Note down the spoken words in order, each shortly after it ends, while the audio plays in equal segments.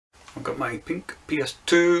I've got my pink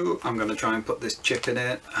PS2. I'm going to try and put this chip in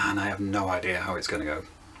it, and I have no idea how it's going to go.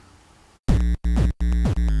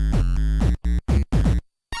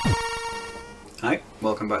 Hi,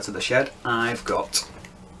 welcome back to the shed. I've got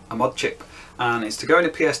a mod chip and it's to go in a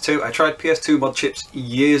PS2. I tried PS2 mod chips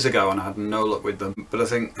years ago and I had no luck with them, but I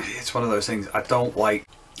think it's one of those things I don't like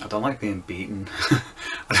being beaten.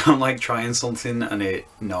 I don't like trying something and it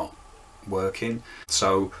not working.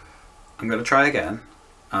 So I'm going to try again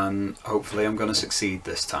and hopefully I'm going to succeed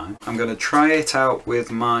this time. I'm going to try it out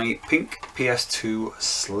with my pink PS2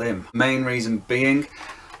 Slim. Main reason being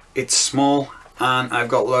it's small and I've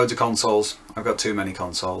got loads of consoles. I've got too many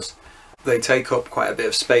consoles. They take up quite a bit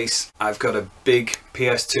of space. I've got a big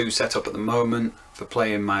PS2 set up at the moment for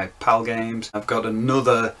playing my PAL games. I've got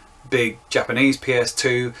another big Japanese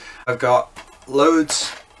PS2. I've got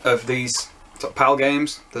loads of these PAL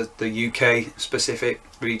games, the UK specific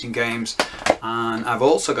region games, and I've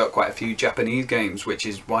also got quite a few Japanese games, which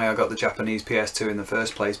is why I got the Japanese PS2 in the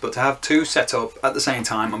first place. But to have two set up at the same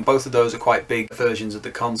time, and both of those are quite big versions of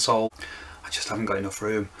the console, I just haven't got enough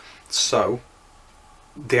room. So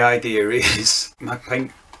the idea is my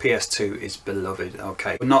pink PS2 is beloved,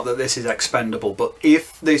 okay, but not that this is expendable, but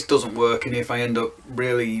if this doesn't work and if I end up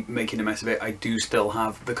really making a mess of it, I do still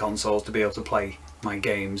have the consoles to be able to play my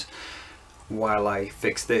games while I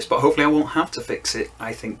fix this. But hopefully I won't have to fix it.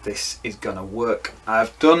 I think this is gonna work.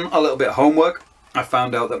 I've done a little bit of homework. I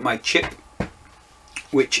found out that my chip,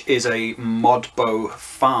 which is a MODBO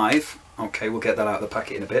 5, okay, we'll get that out of the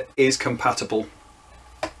packet in a bit, is compatible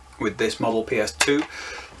with this model PS2.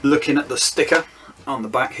 Looking at the sticker on the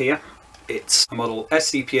back here, it's a model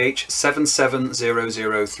SCPH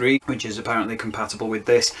 77003, which is apparently compatible with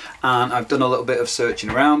this. And I've done a little bit of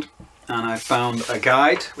searching around and I found a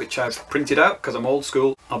guide which I've printed out because I'm old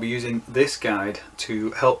school. I'll be using this guide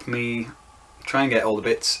to help me try and get all the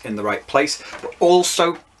bits in the right place. But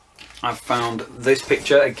also I've found this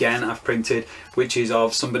picture, again I've printed, which is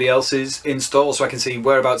of somebody else's install, so I can see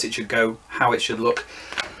whereabouts it should go, how it should look.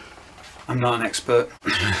 I'm not an expert.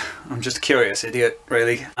 I'm just a curious idiot,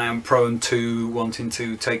 really. I am prone to wanting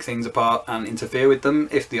to take things apart and interfere with them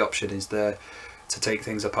if the option is there to take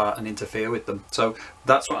things apart and interfere with them. So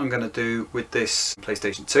that's what I'm going to do with this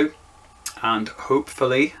PlayStation 2, and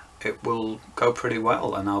hopefully it will go pretty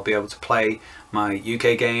well and I'll be able to play my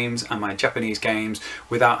UK games and my Japanese games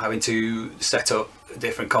without having to set up a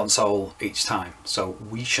different console each time. So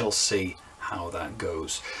we shall see how that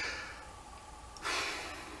goes.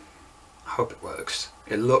 I hope it works.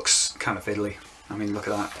 It looks kind of fiddly. I mean, look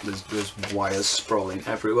at that. There's wires sprawling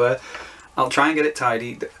everywhere. I'll try and get it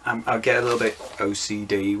tidy. I'll get a little bit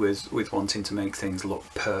OCD with wanting to make things look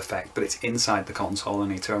perfect, but it's inside the console. I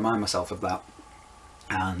need to remind myself of that.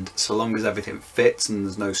 And so long as everything fits and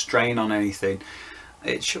there's no strain on anything,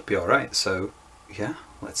 it should be alright. So yeah,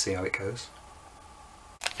 let's see how it goes.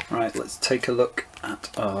 Right, let's take a look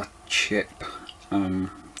at our chip. Can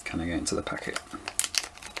I get into the packet?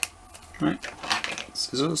 Right,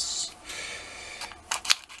 scissors.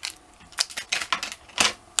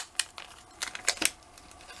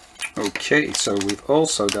 Okay, so we've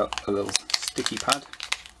also got a little sticky pad.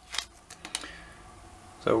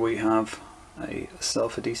 So we have a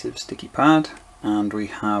self-adhesive sticky pad and we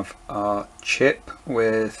have our chip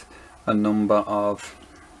with a number of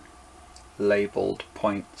labelled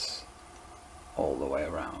points all the way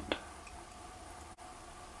around.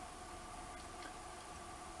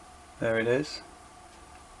 There it is.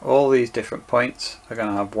 All these different points are going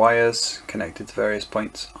to have wires connected to various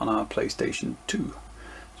points on our PlayStation 2.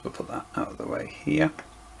 So we'll put that out of the way here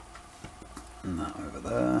and that over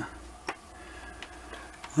there.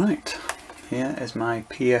 Right, here is my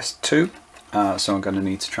PS2. So I'm going to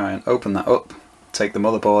need to try and open that up, take the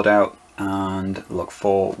motherboard out and look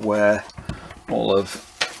for where all of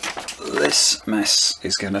this mess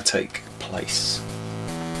is going to take place.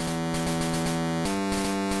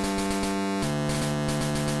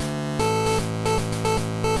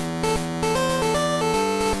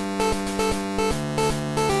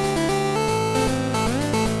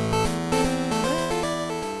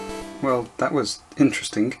 Well, that was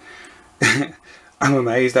interesting. I'm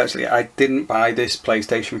amazed actually. I didn't buy this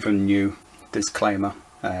PlayStation from new. Disclaimer.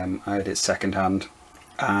 I had it second hand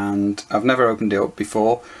and I've never opened it up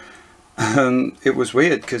before. It was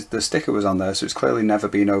weird because the sticker was on there, so it's clearly never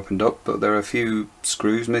been opened up, but there are a few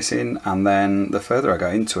screws missing, and then the further I go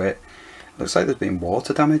into it, it looks like there's been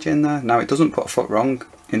water damage in there. Now it doesn't put a foot wrong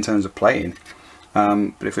in terms of playing,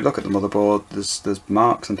 but if we look at the motherboard, there's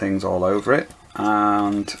marks and things all over it,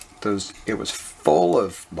 and it was full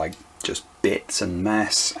of like just bits and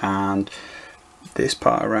mess, and this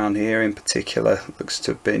part around here in particular looks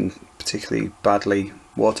to have been particularly badly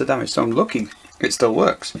water damaged, so I'm lucky it still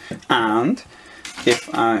works. And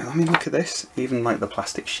if let me look at this, even like the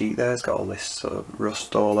plastic sheet there has got all this sort of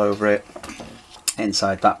rust all over it.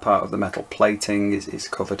 Inside that part of the metal plating is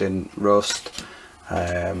covered in rust.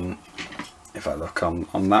 If I look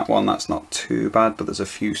on that one, that's not too bad, but there's a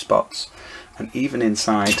few spots. And even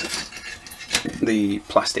inside the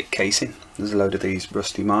plastic casing, there's a load of these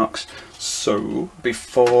rusty marks. So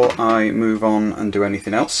before I move on and do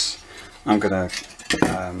anything else, I'm gonna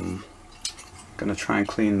try and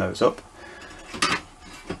clean those up.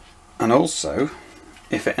 And also,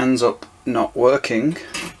 if it ends up not working,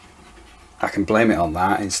 I can blame it on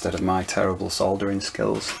that instead of my terrible soldering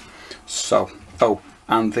skills. So, oh,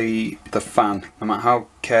 and the fan, no matter how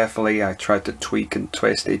carefully I tried to tweak and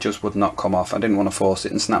twist, it just would not come off. I didn't want to force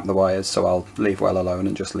it and snap the wires, so I'll leave well alone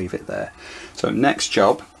and just leave it there. So next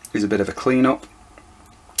job is a bit of a clean up,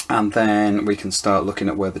 and then we can start looking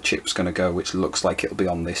at where the chip's going to go, which looks like it'll be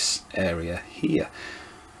on this area here.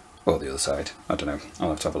 Or the other side, I don't know, I'll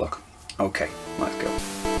have to have a look. Okay, let's go.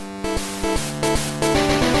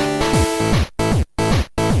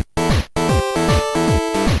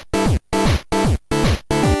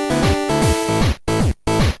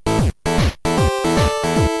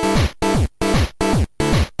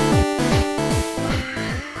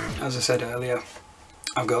 As I said earlier,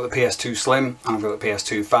 I've got the PS2 Slim and I've got the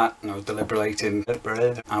PS2 Fat, and I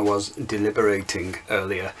was deliberating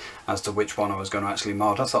earlier as to which one I was going to actually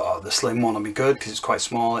mod. I thought, oh, the Slim one will be good because it's quite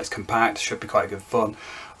small, it's compact, should be quite good fun.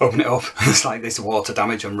 Open it up, and it's like this water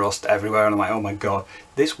damage and rust everywhere, and I'm like, oh my god,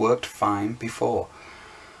 this worked fine before.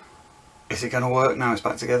 Is it going to work now it's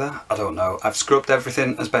back together? I don't know. I've scrubbed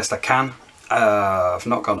everything as best I can. I've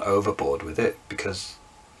not gone overboard with it because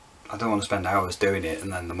I don't want to spend hours doing it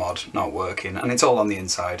and then the mod not working, and it's all on the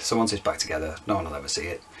inside, so once it's back together no one will ever see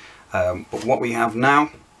it. But what we have now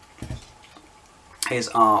is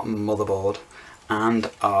our motherboard and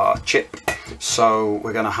our chip, so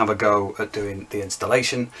we're going to have a go at doing the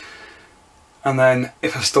installation, and then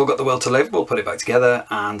if I've still got the will to live, we'll put it back together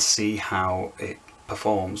and see how it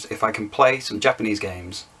performs. If I can play some Japanese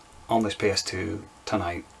games on this PS2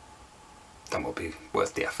 tonight, then will be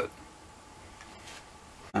worth the effort.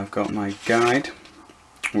 I've got my guide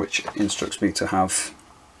which instructs me to have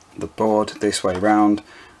the board this way round,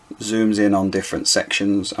 zooms in on different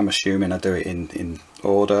sections. I'm assuming I do it in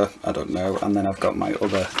order, I don't know, and then I've got my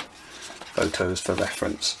other photos for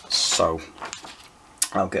reference. So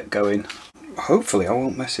I'll get going. Hopefully I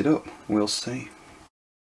won't mess it up, we'll see.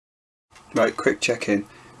 Right, quick check-in.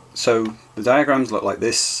 So the diagrams look like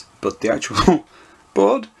this, but the actual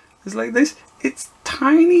board is like this. It's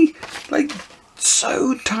tiny, like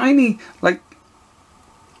so tiny. Like,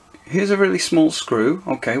 here's a really small screw,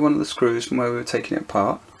 okay, one of the screws from where we were taking it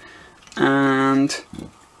apart, and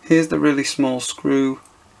here's the really small screw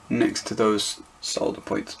next to those solder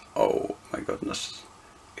points. Oh my goodness,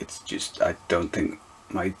 it's just, I don't think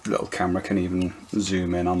my little camera can even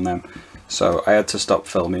zoom in on them, so I had to stop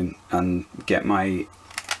filming and get my,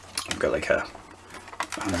 I've got like a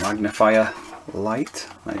magnifier light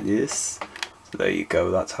like this. So there you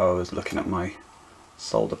go, that's how I was looking at my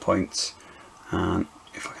solder points, and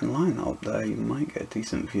if I can line that up there you might get a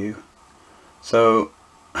decent view. So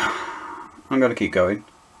I'm going to keep going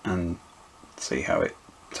and see how it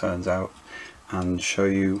turns out and show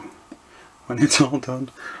you when it's all done.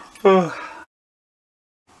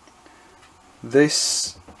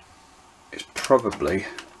 This is probably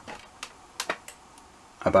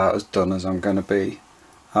about as done as I'm going to be.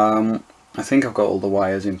 I think I've got all the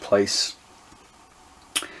wires in place,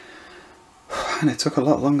 and it took a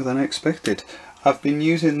lot longer than I expected. I've been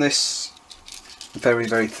using this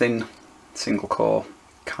very thin single core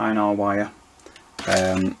Kynar wire,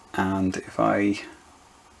 and if I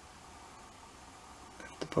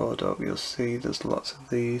lift the board up you'll see there's lots of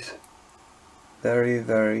these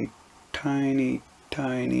very tiny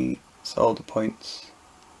solder points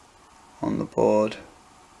on the board.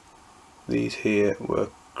 These here were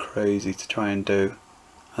crazy to try and do,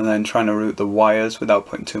 and then trying to route the wires without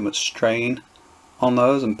putting too much strain on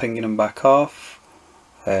those and pinging them back off.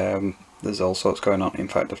 There's all sorts going on. In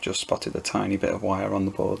fact, I've just spotted a tiny bit of wire on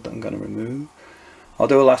the board that I'm going to remove. I'll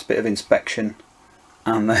do a last bit of inspection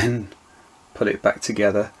and then put it back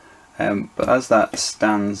together, but as that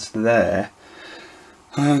stands there,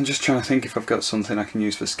 I'm just trying to think if I've got something I can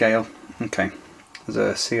use for scale. Okay, there's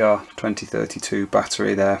a CR2032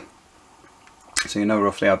 battery there, so you know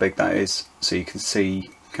roughly how big that is, so you can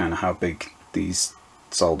see kind of how big these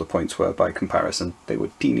solder points were by comparison. They were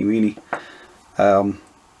teeny weeny.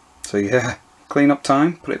 So yeah, clean up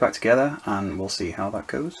time, put it back together, and we'll see how that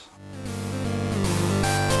goes.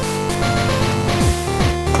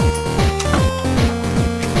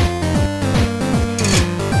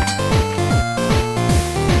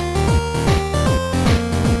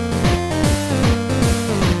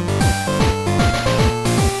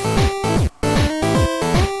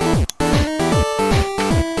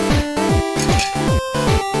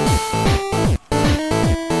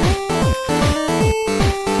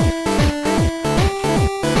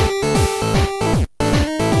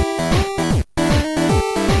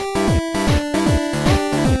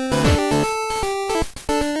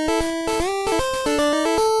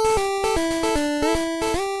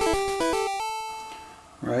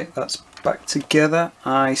 Right, that's back together.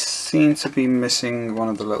 I seem to be missing one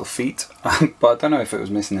of the little feet, but I don't know if it was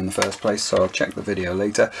missing in the first place, so I'll check the video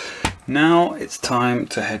later. Now it's time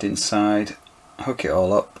to head inside, hook it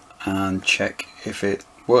all up and check if it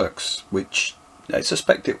works, which I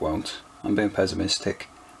suspect it won't. I'm being pessimistic,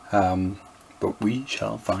 but we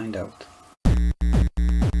shall find out.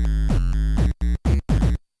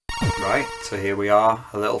 Right, so here we are,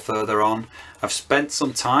 a little further on. I've spent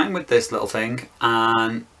some time with this little thing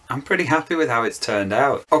and I'm pretty happy with how it's turned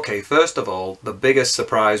out. Okay, first of all, the biggest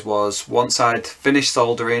surprise was once I'd finished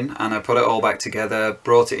soldering and I put it all back together,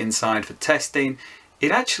 brought it inside for testing,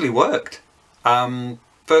 it actually worked.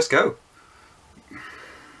 First go.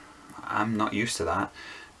 I'm not used to that.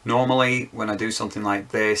 Normally when I do something like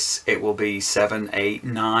this, it will be 7, 8,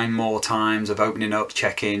 9 more times of opening up,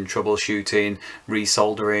 checking, troubleshooting,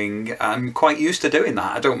 resoldering. I'm quite used to doing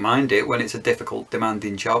that. I don't mind it when it's a difficult,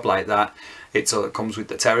 demanding job like that. It comes with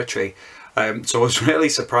the territory. So I was really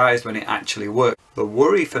surprised when it actually worked. The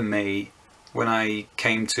worry for me when I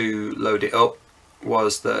came to load it up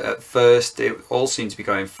was that at first it all seemed to be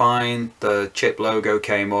going fine. The chip logo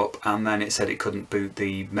came up and then it said it couldn't boot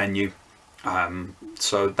the menu.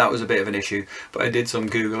 So that was a bit of an issue, but I did some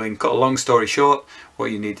googling. Cut a long story short, what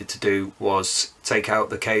you needed to do was take out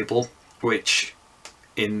the cable, which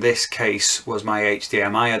in this case was my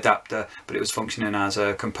HDMI adapter, but it was functioning as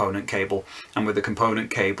a component cable, and with the component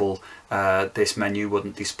cable this menu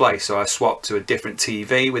wouldn't display. So I swapped to a different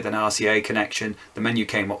TV with an RCA connection. The menu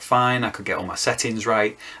came up fine, I could get all my settings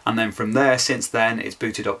right, and then from there, since then, it's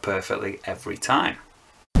booted up perfectly every time.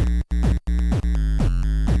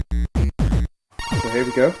 Here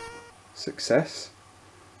we go, success.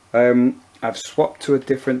 I've swapped to a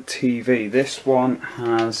different TV. This one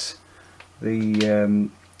has the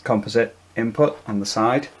composite input on the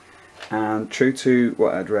side, and true to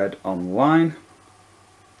what I'd read online,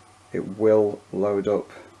 it will load up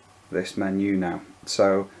this menu now.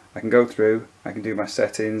 So I can go through, I can do my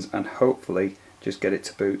settings and hopefully just get it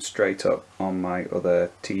to boot straight up on my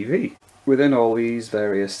other TV. Within all these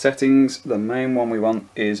various settings, the main one we want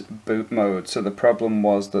is boot mode. So the problem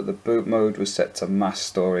was that the boot mode was set to mass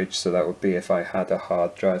storage, so that would be if I had a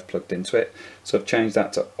hard drive plugged into it. So I've changed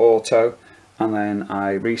that to auto, and then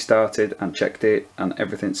I restarted and checked it and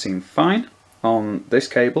everything seemed fine on this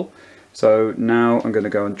cable. So now I'm going to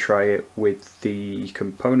go and try it with the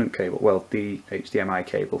component cable, well, the HDMI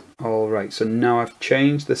cable. Alright, so now I've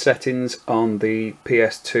changed the settings on the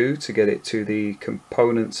PS2 to get it to the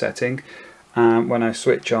component setting, and when I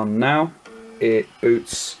switch on now, it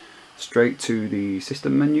boots straight to the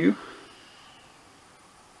system menu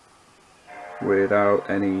without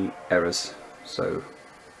any errors. So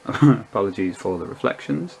apologies for the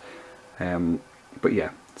reflections, but yeah,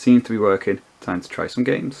 it seems to be working. Time to try some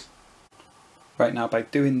games. Right, now by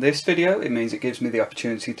doing this video, it means it gives me the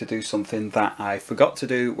opportunity to do something that I forgot to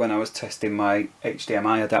do when I was testing my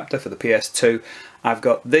HDMI adapter for the PS2. I've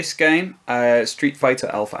got this game, Street Fighter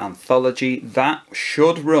Alpha Anthology, that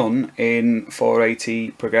should run in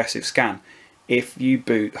 480 progressive scan if you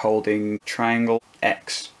boot holding triangle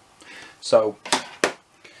X. So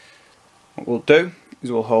what we'll do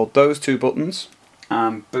is we'll hold those two buttons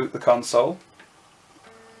and boot the console.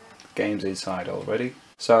 The game's inside already.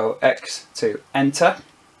 So X to enter,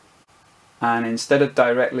 and instead of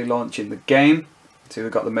directly launching the game, so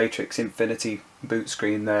we've got the Matrix Infinity boot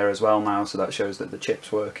screen there as well now, so that shows that the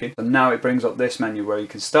chip's working. And now it brings up this menu where you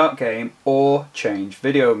can start game or change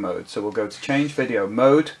video mode. So we'll go to change video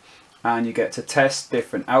mode and you get to test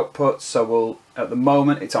different outputs. So we'll, at the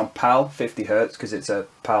moment it's on PAL 50 Hz because it's a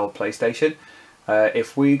PAL PlayStation.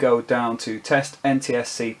 If we go down to test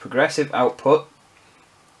NTSC progressive output,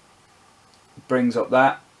 brings up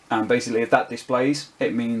that, and basically if that displays,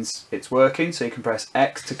 it means it's working. So you can press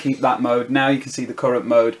X to keep that mode. Now you can see the current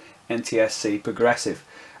mode, NTSC progressive.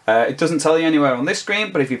 It doesn't tell you anywhere on this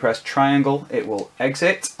screen, but if you press triangle it will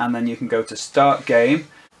exit, and then you can go to start game.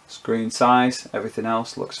 Screen size, everything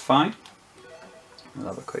else looks fine. We'll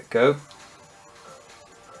have a quick go.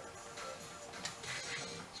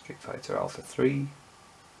 Street Fighter Alpha 3.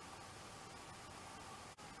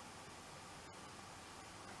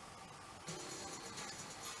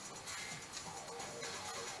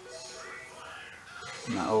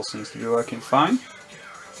 And that all seems to be working fine.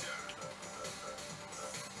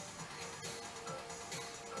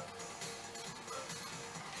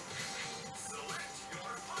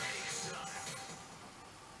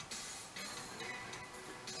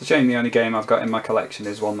 It's a shame the only game I've got in my collection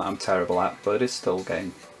is one that I'm terrible at, but it's still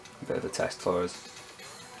getting a bit of a test for us.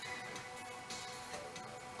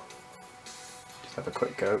 Just have a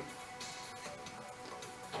quick go.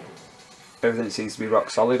 Everything seems to be rock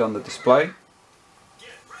solid on the display.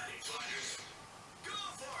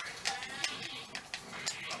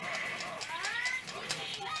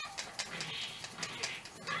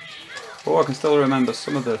 Oh, I can still remember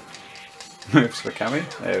some of the moves for Cammy.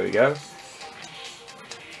 There we go.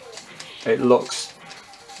 It looks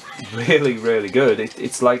really, really good.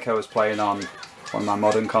 It's like I was playing on one of my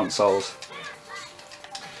modern consoles.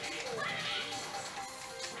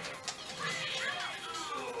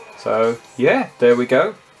 So yeah, there we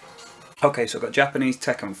go. Okay, so I've got Japanese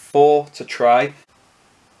Tekken 4 to try.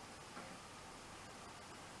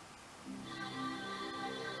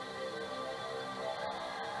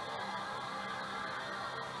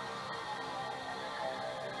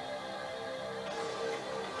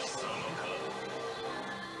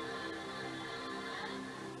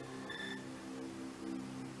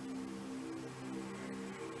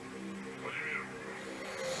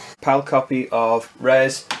 PAL copy of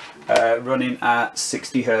Res running at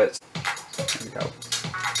 60 Hz. There we go.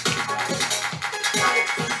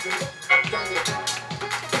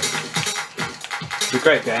 It's a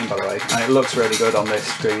great game, by the way, and it looks really good on this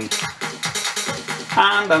screen.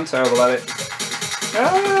 And I'm terrible at it.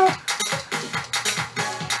 Ah!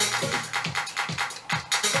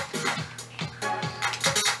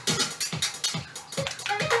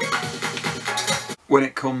 When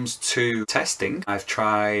it comes to testing, I've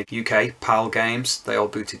tried UK PAL games, they all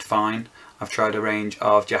booted fine. I've tried a range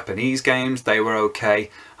of Japanese games, they were okay.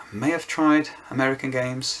 I may have tried American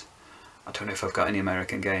games. I don't know if I've got any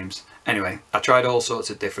American games. Anyway, I tried all sorts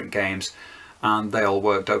of different games and they all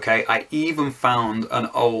worked okay. I even found an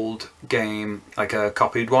old game, like a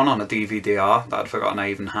copied one on a DVD-R that I'd forgotten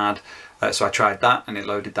I even had. So I tried that and it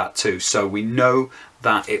loaded that too. So we know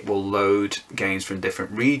that it will load games from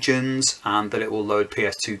different regions and that it will load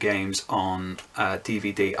PS2 games on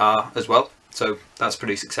DVD-R as well. So that's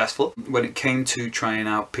pretty successful. When it came to trying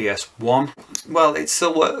out PS1, well, it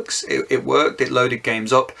still works. It worked, it loaded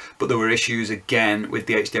games up, but there were issues again with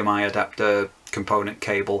the HDMI adapter component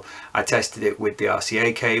cable. I tested it with the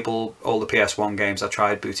RCA cable. All the PS1 games I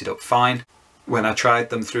tried booted up fine. When I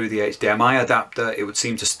tried them through the HDMI adapter, it would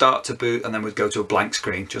seem to start to boot and then would go to a blank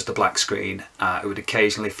screen, just a black screen. It would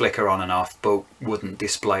occasionally flicker on and off, but wouldn't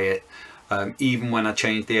display it. Even when I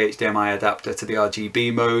changed the HDMI adapter to the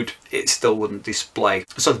RGB mode, it still wouldn't display.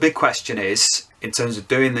 So the big question is, in terms of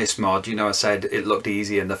doing this mod, you know, I said it looked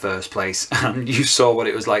easy in the first place, and you saw what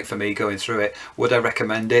it was like for me going through it. Would I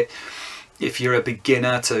recommend it? If you're a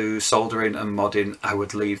beginner to soldering and modding, I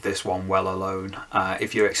would leave this one well alone.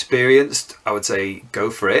 If you're experienced, I would say go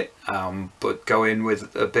for it, but go in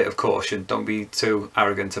with a bit of caution. Don't be too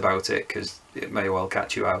arrogant about it, because it may well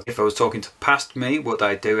catch you out. If I was talking to past me, would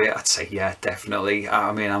I do it? I'd say yeah, definitely.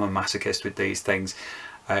 I mean, I'm a masochist with these things.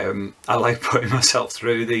 I like putting myself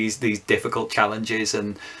through these difficult challenges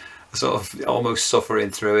and sort of almost suffering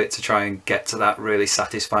through it to try and get to that really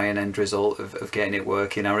satisfying end result of getting it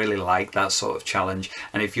working. I really like that sort of challenge,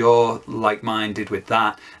 and if you're like-minded with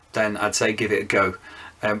that, then I'd say give it a go.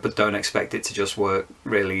 But don't expect it to just work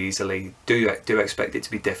really easily. Do expect it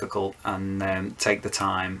to be difficult, and take the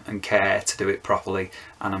time and care to do it properly,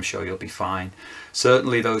 and I'm sure you'll be fine.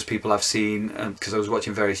 Certainly those people I've seen, because I was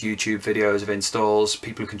watching various YouTube videos of installs,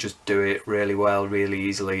 people who can just do it really well, really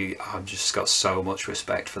easily, I've just got so much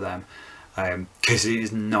respect for them, because it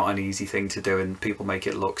is not an easy thing to do and people make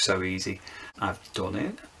it look so easy. I've done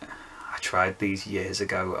it. I tried these years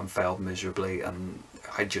ago and failed miserably, and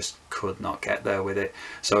I just could not get there with it.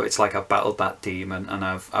 So it's like I've battled that demon and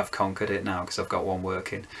I've conquered it now because I've got one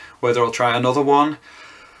working. Whether I'll try another one,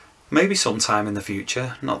 maybe sometime in the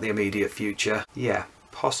future, not the immediate future. Yeah,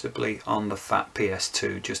 possibly on the fat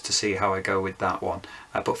PS2 just to see how I go with that one.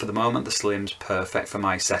 But for the moment the Slim's perfect for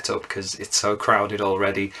my setup because it's so crowded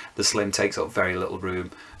already. The Slim takes up very little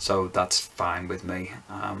room, so that's fine with me.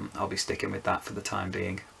 I'll be sticking with that for the time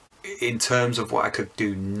being. In terms of what I could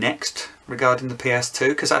do next regarding the PS2,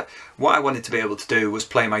 because what I wanted to be able to do was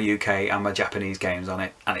play my UK and my Japanese games on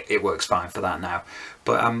it, and it works fine for that now.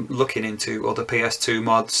 But I'm looking into other PS2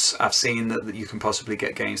 mods. I've seen that you can possibly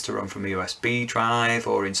get games to run from a USB drive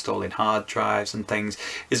or installing hard drives and things.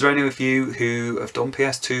 Is there any of you who have done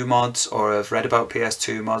PS2 mods or have read about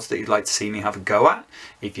PS2 mods that you'd like to see me have a go at?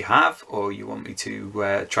 If you have, or you want me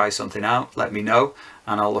to try something out, let me know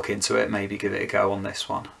and I'll look into it, maybe give it a go on this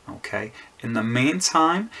one. Okay. In the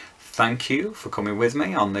meantime, thank you for coming with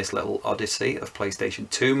me on this little odyssey of PlayStation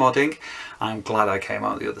 2 modding. I'm glad I came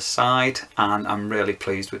out the other side, and I'm really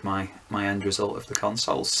pleased with my end result of the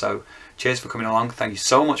consoles. So cheers for coming along. Thank you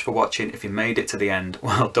so much for watching. If you made it to the end,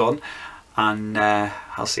 well done, and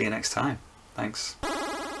I'll see you next time. Thanks.